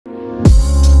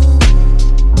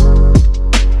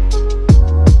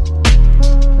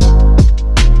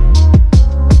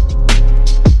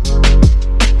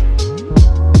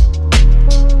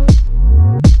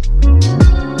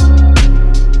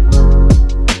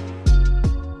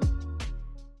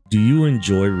Do you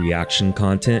enjoy reaction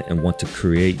content and want to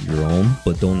create your own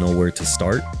but don't know where to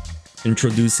start?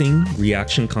 Introducing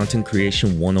Reaction Content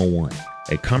Creation 101,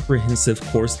 a comprehensive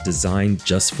course designed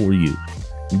just for you.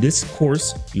 In this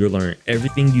course, you'll learn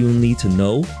everything you'll need to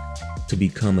know to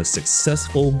become a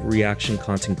successful reaction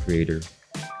content creator.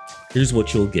 Here's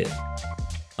what you'll get.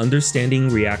 Understanding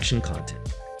reaction content.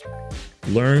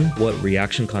 Learn what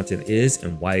reaction content is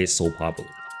and why it's so popular.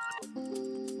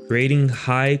 Creating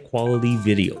high quality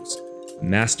videos.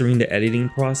 Mastering the editing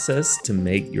process to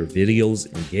make your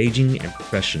videos engaging and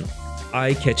professional.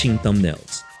 Eye-catching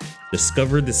thumbnails.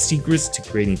 Discover the secrets to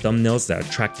creating thumbnails that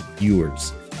attract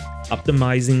viewers.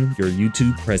 Optimizing your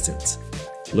YouTube presence.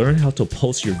 Learn how to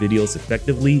post your videos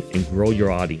effectively and grow your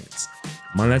audience.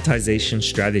 Monetization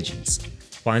strategies.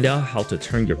 Find out how to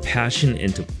turn your passion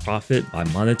into profit by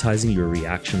monetizing your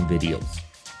reaction videos.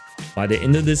 By the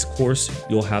end of this course,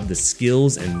 you'll have the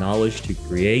skills and knowledge to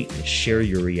create and share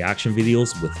your reaction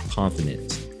videos with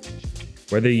confidence.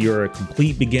 Whether you're a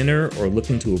complete beginner or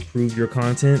looking to improve your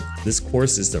content, this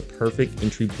course is the perfect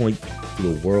entry point to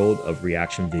the world of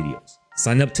reaction videos.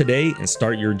 Sign up today and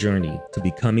start your journey to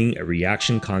becoming a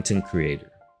reaction content creator.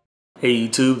 Hey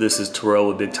YouTube, this is Terrell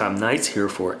with BigTimeKnights here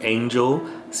for Angel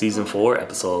Season 4,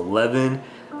 Episode 11.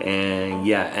 And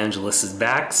yeah, Angelus is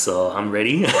back, so I'm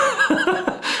ready.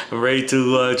 I'm ready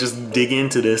to just dig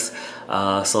into this.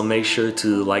 So make sure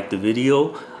to like the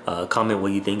video, comment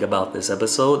what you think about this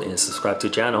episode, and subscribe to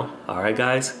the channel. Alright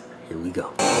guys, here we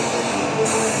go.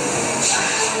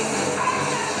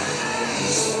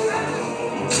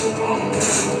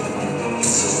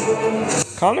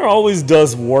 Connor always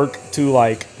does work to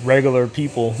like regular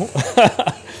people.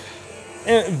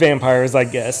 And vampires, I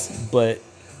guess, but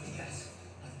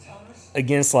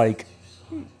against like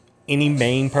any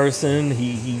main person,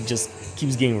 he just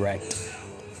keeps getting wrecked.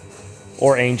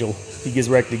 Or Angel. He gets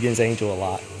wrecked against Angel a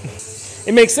lot.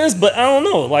 It makes sense, but I don't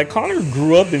know. Like Connor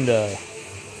grew up in the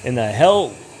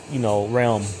hell,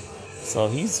 realm. So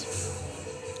he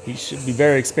should be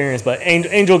very experienced, but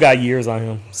Angel got years on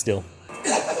him still.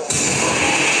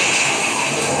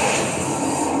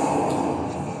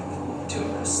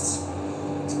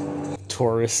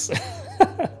 Tourists.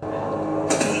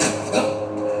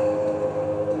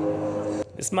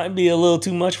 This might be a little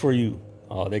too much for you.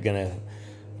 Oh, they're gonna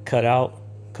cut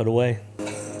away.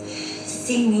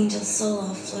 Seeing Angel's soul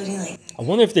all floating like. I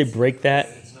wonder if they break that,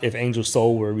 if Angel's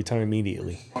soul will return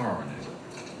immediately.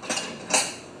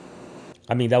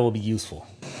 I mean, that would be useful.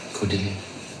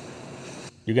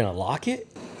 You're gonna lock it?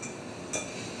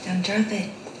 Don't drop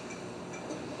it.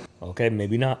 Okay,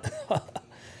 maybe not.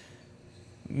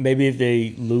 Maybe if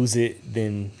they lose it,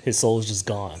 then his soul is just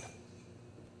gone.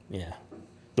 Yeah,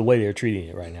 the way they're treating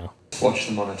it right now. Watch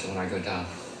the monitor when I go down.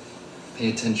 Pay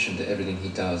attention to everything he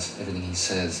does, everything he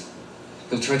says.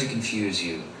 He'll try to confuse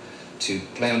you, to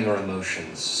play on your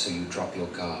emotions so you drop your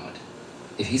guard.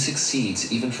 If he succeeds,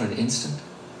 even for an instant,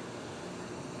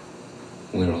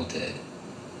 we're all dead.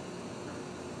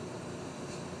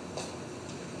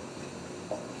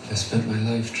 I spent my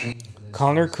life training.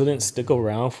 Connor couldn't stick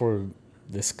around for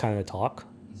this kind of talk.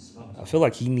 I feel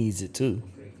like he needs it too.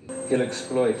 He'll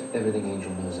exploit everything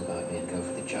Angel knows about me and go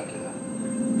for the jugular.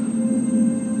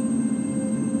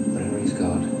 Whatever he's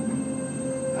got,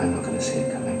 I'm not going to see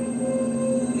it coming.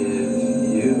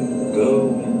 If you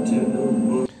go into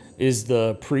the... Is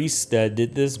the priest that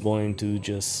did this going to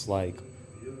just like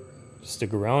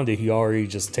stick around? Did he already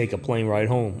just take a plane ride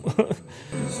home?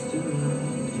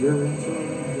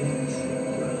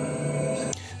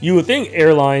 You would think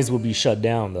airlines would be shut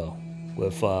down though,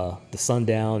 with the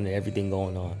sundown and everything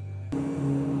going on.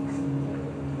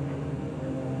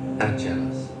 I'm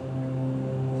jealous.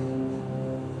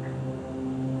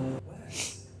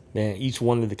 Man, each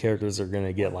one of the characters are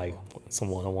gonna get like some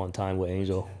one-on-one time with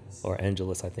Angel or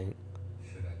Angelus, I think.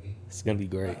 It's gonna be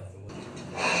great.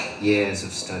 Years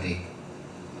of study,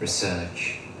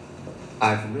 research.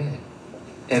 I've read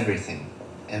everything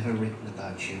ever written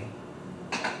about you.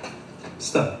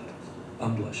 Stop.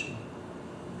 I'm blushing.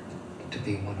 To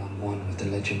be one-on-one with the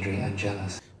legendary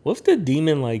Angelus. What if the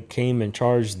demon like came and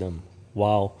charged them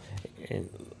while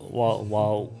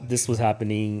this was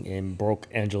happening and broke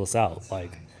Angelus out?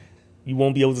 Like, you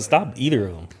won't be able to stop either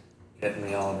of them. Getting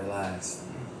me all relaxed.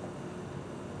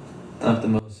 Not the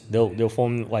most. They'll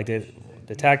form like the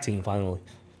tag team finally.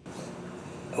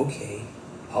 Okay,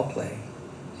 I'll play.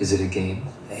 Is it a game?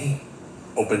 Hey,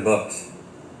 open book.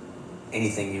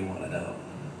 Anything you want to know.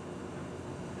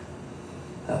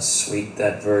 How sweet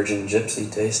that virgin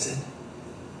gypsy tasted.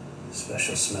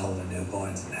 Special smell of a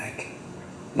newborn's neck.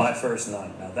 My first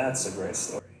night. Now that's a great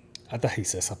story. I thought he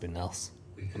said something else.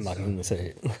 I'm not even gonna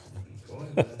say it.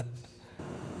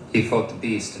 He fought the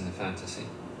beast in the fantasy.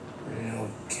 Real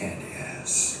candy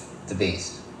ass. The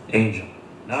beast. Angel.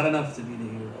 Not enough to be the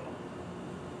hero.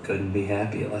 Couldn't be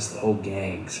happy unless the whole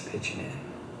gang's pitching in.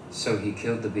 So he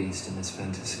killed the beast in his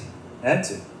fantasy. Had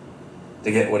to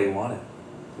get what he wanted.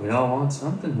 We all want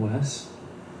something, Wes.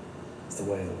 It's the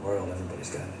way of the world. Everybody's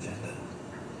got an agenda.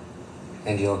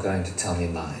 And you're going to tell me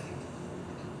mine.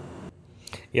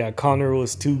 Yeah, Connor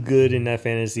was too good in that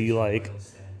fantasy. Like,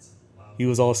 he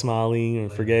was all smiling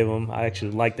and forgave him. I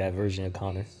actually like that version of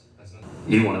Connor.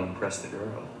 You want to impress the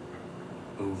girl.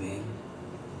 Move in.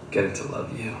 Get her to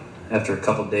love you. After a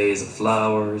couple days of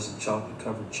flowers and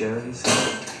chocolate-covered cherries,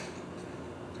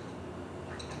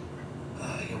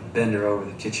 you'll bend her over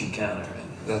the kitchen counter and...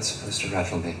 That's supposed to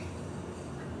rattle me.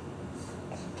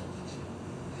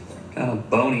 Kind of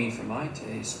bony for my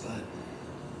taste, but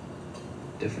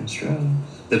different strokes.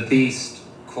 The beast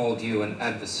called you an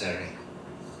adversary.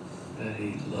 Bet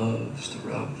he loves to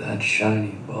rub that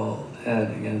shiny bald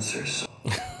head against her soul.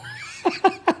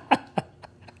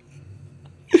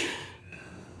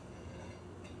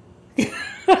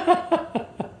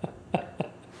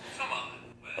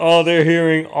 Oh, they're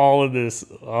hearing all of this.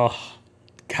 Oh,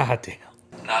 goddamn.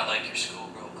 Not like your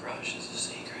schoolgirl crush is a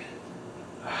secret.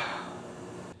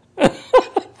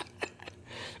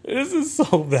 This is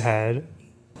so bad.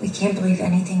 We can't believe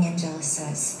anything Angelus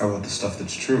says. How about the stuff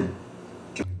that's true?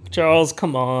 Charles,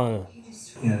 come on.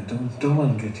 Yeah, don't let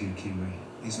him get to you, Kiwi.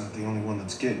 He's not the only one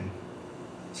that's getting.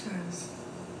 Charles.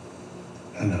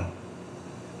 I know.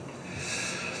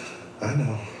 I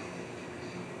know.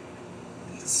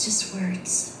 It's just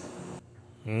words.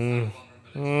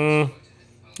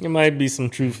 There might be some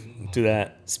truth to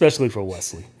that, especially for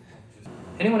Wesley.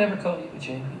 Anyone ever call you a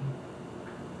champion?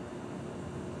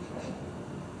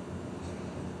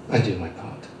 I do my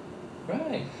part.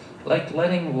 Right. Like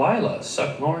letting Lila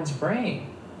suck Lauren's brain.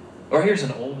 Or here's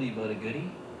an oldie but a goodie.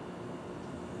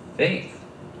 Faith.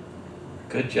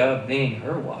 Good job being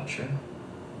her watcher.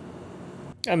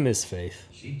 I miss Faith.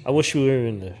 I wish we were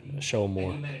in the show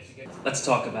more. Let's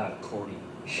talk about Cordy,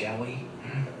 shall we?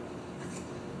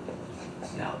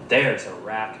 Now there's a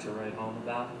rack to write home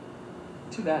about.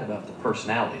 Too bad about the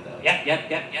personality, though.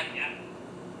 Yep.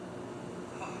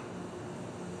 Oh,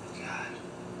 God.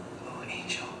 Oh,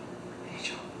 Angel.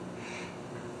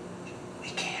 We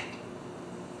can't.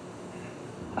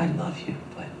 I love you,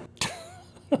 but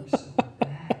you're so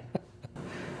bad.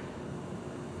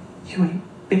 You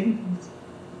ain't babies.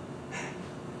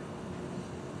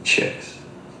 Chicks.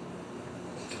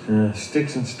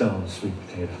 Sticks and stones, sweet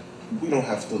potato. We don't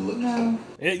have to look. No.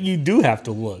 You do have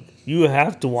to look. You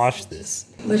have to watch this.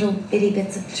 Little bitty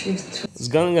bits of truth. Is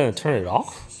Gunn gonna turn it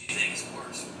off? You think it's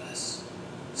worse, Wes?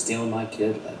 Stealing my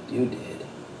kid like you did,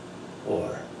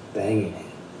 or banging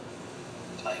him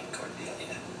like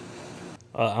Cordelia?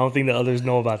 I don't think the others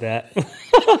know about that.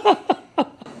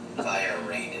 Fire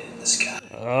rained in the sky.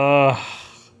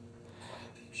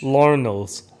 Lauren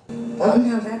knows. Well,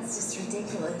 now that's just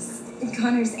ridiculous.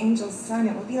 Connor's Angel's son.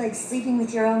 It would be like sleeping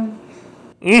with your own...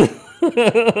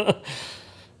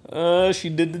 She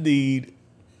did the deed.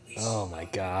 Oh my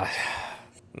god.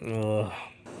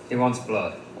 He wants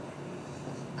blood.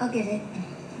 I'll get it.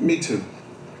 Me too.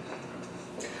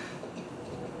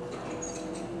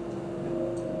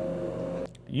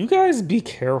 You guys be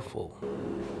careful.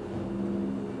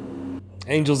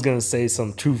 Angel's gonna say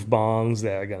some truth bombs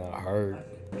that are gonna hurt.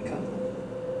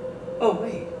 Oh,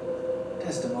 wait.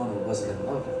 Desdemona wasn't in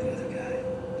love with the other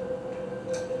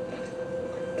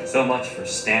guy. So much for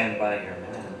stand by your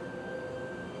man.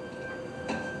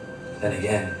 Then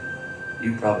again,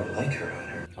 you probably like her on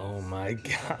her. Oh my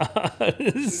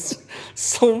god.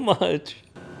 So much.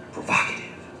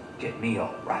 Provocative. Get me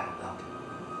all riled up.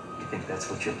 You think that's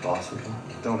what your boss would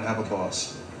want? Don't have a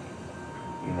boss.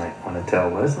 You might want to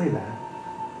tell Wesley that.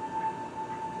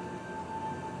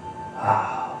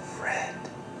 Ah, Fred.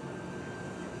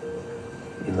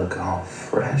 You look all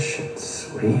fresh and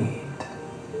sweet.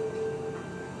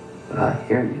 But I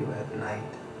hear you at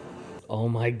night. Oh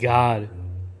my god.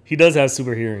 He does have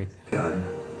super hearing. Gun.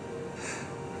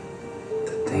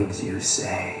 The things you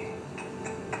say.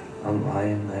 I'm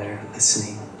lying there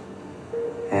listening.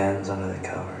 Hands under the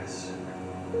covers.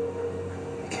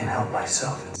 I can't help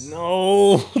myself.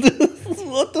 No.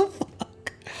 What the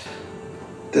fuck?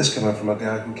 This coming from a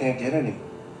guy who can't get any.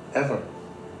 Ever.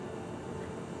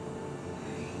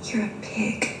 You're a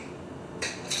pig.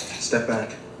 Step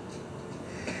back.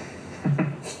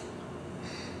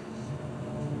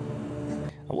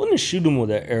 I wouldn't shoot him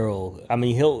with an arrow. I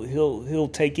mean, he'll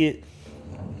take it,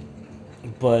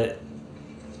 but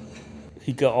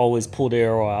he could always pull the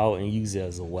arrow out and use it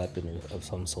as a weapon of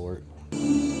some sort.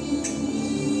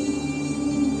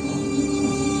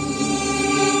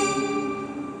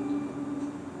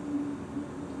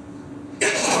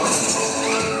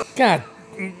 God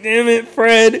damn it,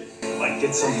 Fred. Like,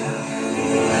 get some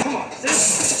now. Come on,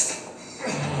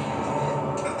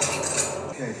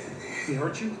 okay, he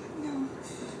hurt you? No,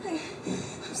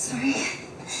 I'm sorry.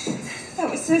 That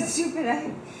was so stupid.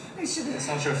 I should have. It's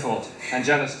not your fault.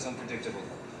 Angelus is unpredictable.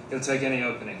 He'll take any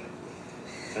opening,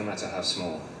 no matter how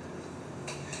small.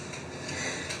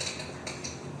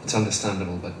 It's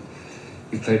understandable, but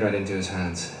you played right into his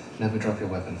hands. Never drop your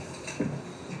weapon.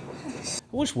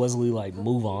 I wish Wesley like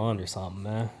move on or something,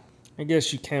 man. I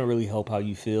guess you can't really help how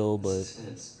you feel, but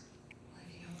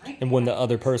and when the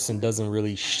other person doesn't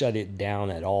really shut it down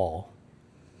at all.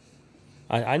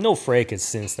 I know Fred could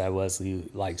sense that Wesley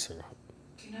likes her.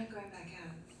 You're not going back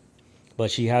out.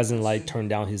 But she hasn't like turned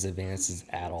down his advances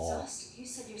at all. You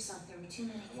said yourself there were too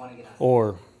many. I want to get out.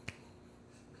 Or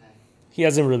he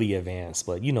hasn't really advanced,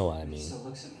 but you know what I mean.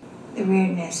 The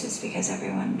weirdness is because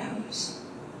everyone knows.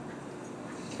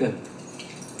 Good.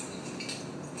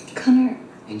 Connor,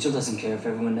 Angel doesn't care if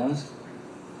everyone knows.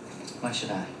 Why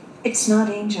should I? it's not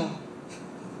Angel.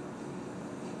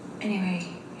 Anyway,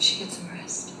 you should get some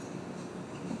rest.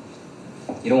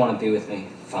 You don't want to be with me?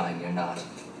 Fine, you're not.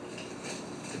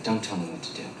 But don't tell me what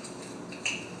to do.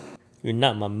 You're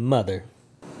not my mother.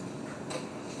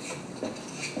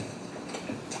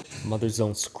 Mothers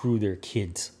don't screw their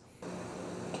kids.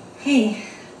 Hey.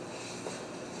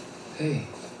 Hey.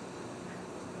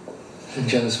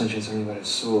 Angelus mentioned something about a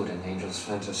sword in Angel's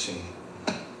fantasy.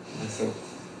 I thought...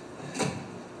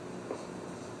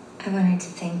 I wanted to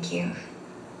thank you.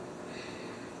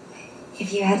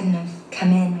 If you hadn't have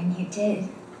come in when you did.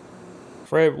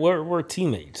 Fred, we're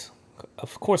teammates.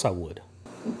 Of course I would.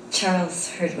 Charles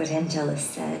heard what Angelus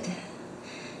said.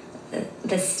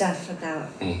 The stuff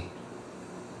about... Me?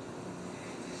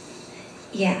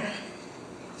 Yeah.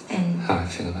 And... How I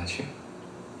feel about you.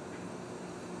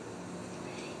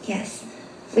 Yes.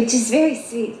 Which is very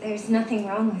sweet. There's nothing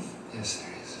wrong with... Yes,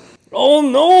 there is. Oh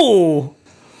no!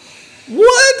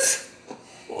 What?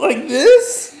 Like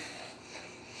this?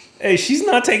 Hey, she's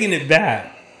not taking it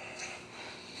back.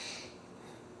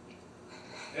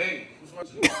 Hey, who's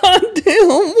watching? God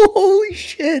damn, holy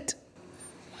shit.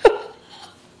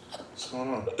 What's going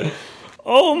on?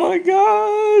 Oh my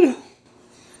god.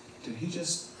 Did he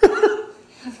just...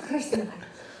 Of course not.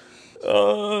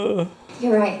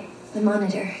 You're right. The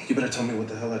monitor. You better tell me what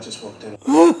the hell I just walked in.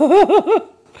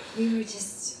 We were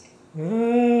just...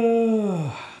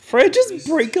 Fred, just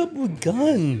break up with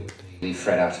Gunn. Leave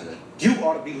Fred out of it. You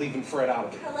ought to be leaving Fred out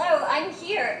of it. Hello, I'm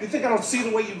here. You think I don't see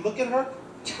the way you look at her?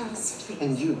 Charles, please.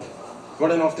 And you,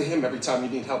 running off to him every time you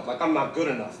need help, like I'm not good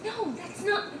enough. No, that's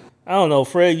not... I don't know,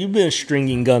 Fred, you've been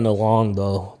stringing Gunn along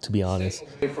though, to be honest.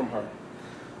 Stay away from her.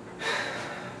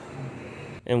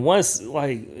 And once,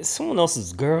 like, it's someone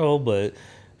else's girl, but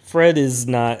Fred is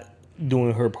not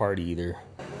doing her part either.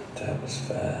 That was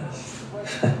fast.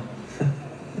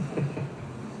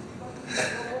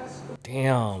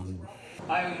 Damn.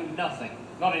 I owe you nothing.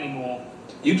 Not anymore.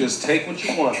 You just take what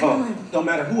you want, huh? Don't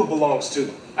matter who it belongs to.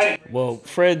 Well,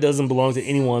 Fred doesn't belong to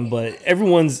anyone, but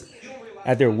everyone's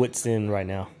at their wits' end right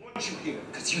now. What you here?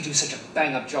 Because you do such a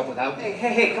bang-up job without me.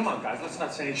 Hey, come on, guys. Let's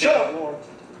not say anything. Shut up, Lauren.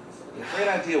 Great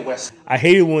idea, Wes. I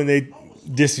hate it when they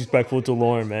disrespectful to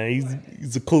Lauren, man.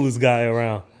 He's the coolest guy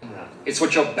around. It's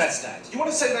what you're best at. You want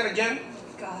to say that again?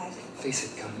 God. Face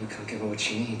it, Gunn, you can't give her what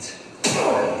she needs.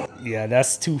 Yeah,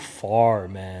 that's too far,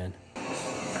 man.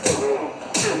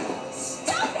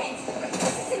 Stop it!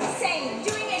 This is insane.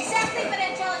 You're doing exactly what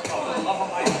Angelus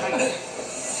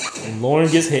wants. And Lauren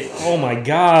gets hit. Oh my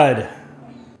god.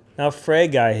 Now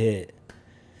Fred got hit.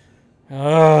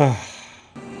 Ugh.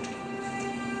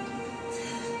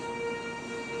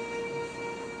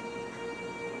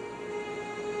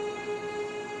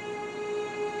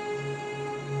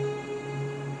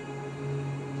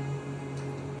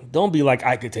 Don't be like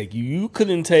I could take you. You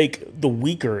couldn't take the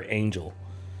weaker Angel.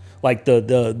 Like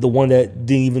the one that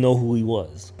didn't even know who he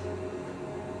was.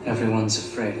 Everyone's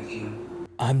afraid of you.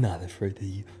 I'm not afraid of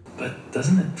you. But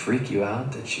doesn't it freak you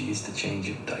out that she used to change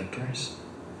your diapers?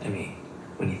 I mean,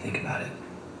 when you think about it,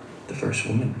 the first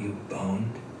woman you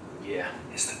boned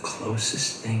is the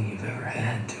closest thing you've ever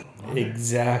had to a mother.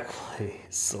 Exactly.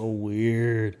 So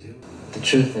weird. The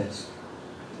truth is,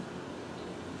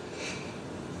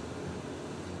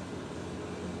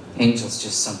 Angel's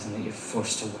just something that you're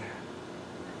forced to wear.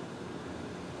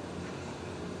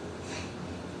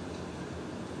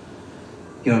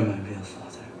 You're my real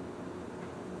father.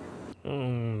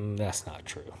 That's not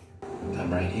true.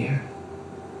 I'm right here.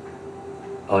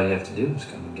 All you have to do is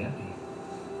come and get me.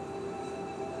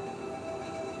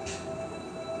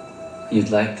 You'd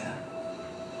like that.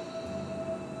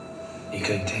 You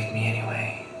couldn't take me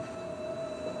anyway.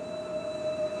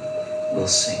 We'll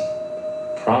see.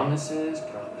 Promises,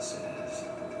 promises.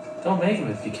 Don't make them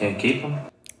if you can't keep them.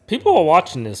 People are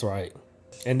watching this, right?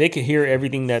 And they can hear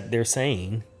everything that they're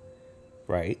saying,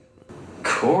 right?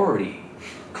 Cordy.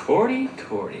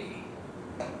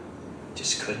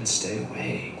 Just couldn't stay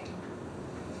away.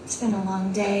 It's been a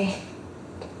long day.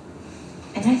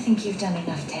 And I think you've done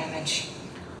enough damage.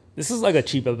 This is like a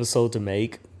cheap episode to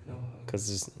make because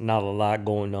there's not a lot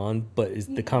going on, but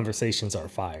the conversations are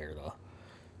fire, though.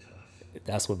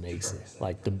 That's what makes it.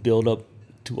 Like, the build up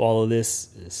to all of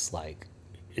this is like,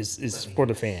 is for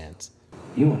the fans.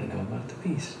 You want to know about the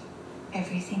beast?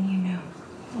 Everything you know.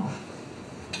 Oh.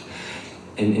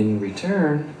 And in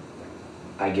return,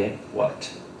 I get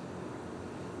what?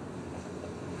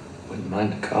 Wouldn't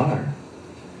mind a car.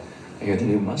 I hear the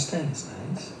new Mustang is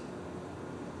nice.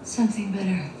 Something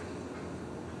better.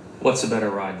 What's a better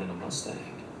ride than a Mustang?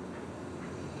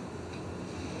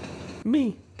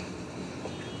 Me.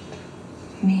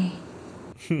 Me.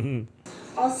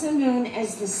 Also known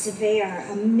as the Surveyor,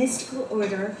 a mystical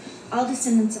order, all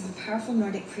descendants of a powerful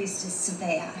Nordic priestess,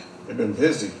 Surveyor. They've been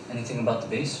busy. Anything about the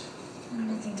beast?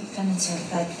 Nothing definitive,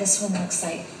 but this one looks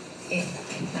like it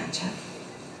could match up.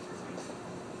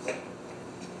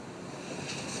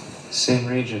 Same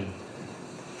region,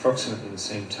 approximately the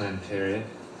same time period.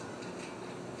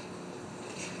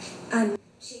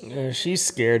 Yeah, she's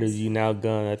scared of you now,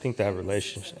 Gunn. I think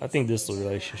this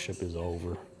relationship is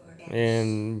over.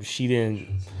 And she didn't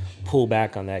pull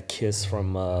back on that kiss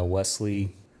from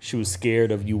Wesley. She was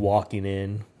scared of you walking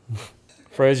in.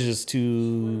 Fred's just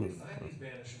too...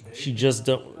 She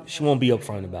won't be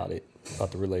upfront about it,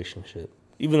 about the relationship.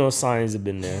 Even though signs have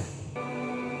been there.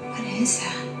 What is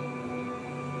that?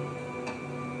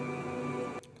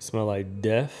 Smell like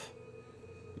death.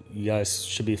 You guys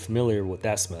should be familiar with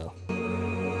that smell.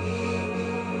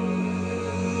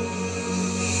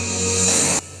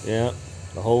 Yeah,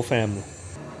 the whole family.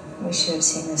 We should have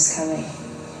seen this coming.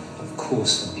 Of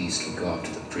course the beast would go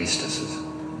after the priestesses.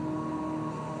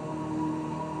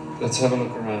 Let's have a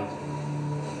look around.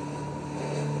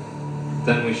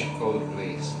 Then we should call the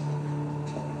police.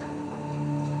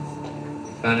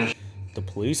 Vanish. The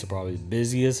police are probably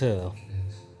busy as hell.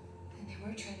 And they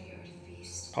were trying to get rid of the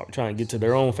beast. Probably trying to get to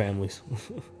their own families.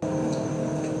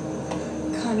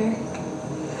 Connor.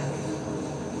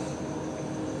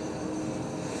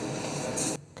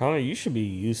 Connor, you should be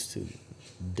used to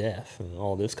death and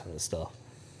all this kind of stuff.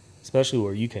 Especially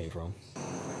where you came from.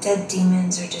 Dead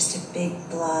demons are just a big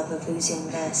blob of oozing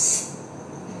mess.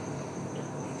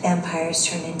 Vampires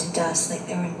turn into dust like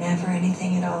there were never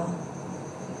anything at all.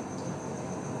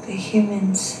 But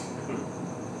humans...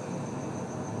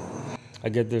 I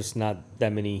get there's not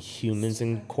that many humans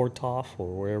in Korthof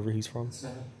or wherever he's from.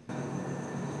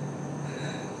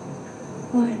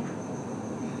 What?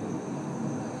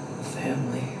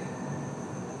 Family.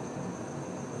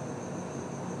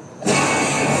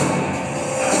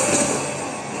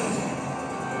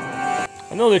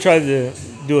 I know they tried to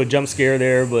do a jump scare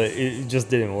there, but it just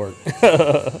didn't work.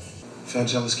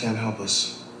 Vangelis can't help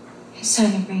us. It's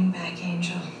time to bring back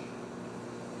Angel.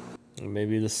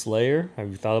 Maybe the Slayer? Have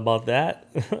you thought about that?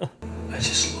 I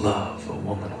just love a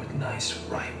woman with nice,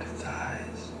 ripe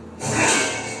thighs.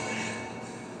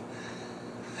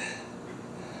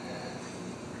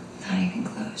 Not even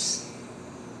close.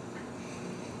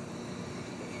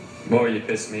 The more you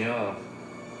piss me off,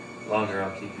 the longer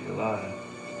I'll keep you alive.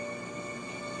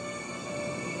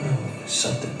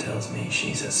 Something tells me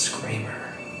she's a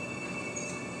screamer.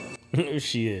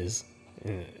 She is.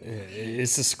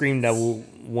 It's a scream that will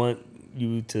want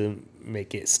you to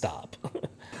make it stop.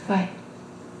 What?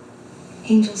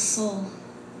 Angel's soul.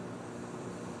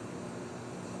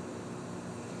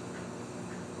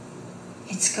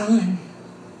 It's gone.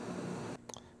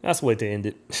 That's the way to end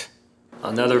it.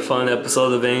 Another fun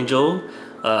episode of Angel.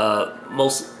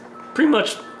 Pretty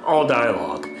much all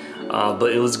dialogue.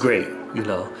 But it was great, you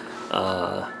know.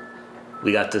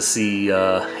 We got to see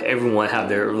everyone have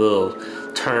their little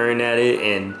turn at it,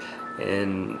 and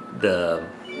the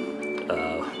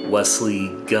Wesley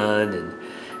Gunn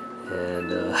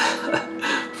and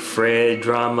Fred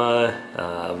drama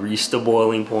reached the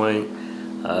boiling point.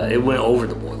 It went over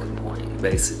the boiling point,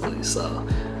 basically. So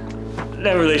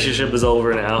that relationship is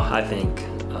over now. I think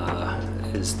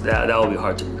that will be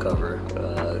hard to recover.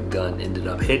 Gunn ended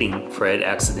up hitting Fred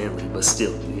accidentally, but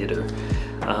still he hit her.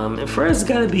 And Fred's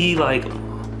gotta be like,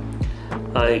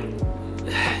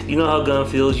 you know how Gunn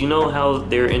feels, you know how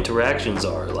their interactions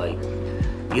are. Like,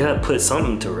 you gotta put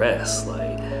something to rest.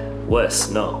 Like, Wes,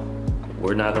 no,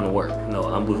 we're not gonna work. No,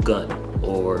 I'm with Gunn.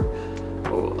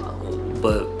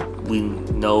 but we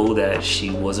know that she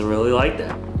wasn't really like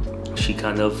that. She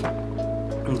kind of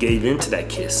gave in to that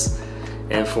kiss.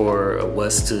 And for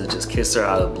Wes to just kiss her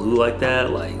out of the blue like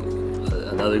that, like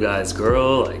another guy's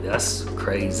girl, like that's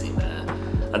crazy, man.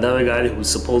 Another guy who's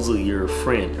supposedly your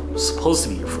friend, who's supposed to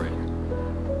be your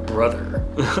friend, brother.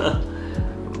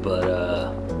 But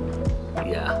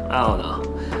yeah, I don't know.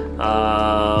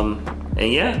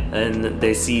 And yeah, and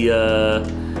they see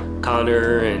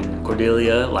Connor and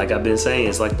Cordelia, like I've been saying,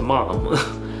 it's like the mom.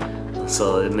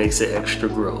 So it makes it extra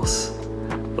gross.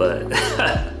 But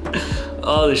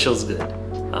oh, this show's good.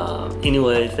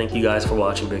 Anyway, thank you guys for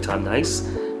watching Big Time Nights.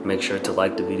 Make sure to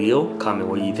like the video, comment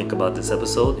what you think about this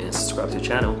episode, and subscribe to the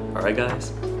channel. Alright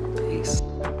guys, peace.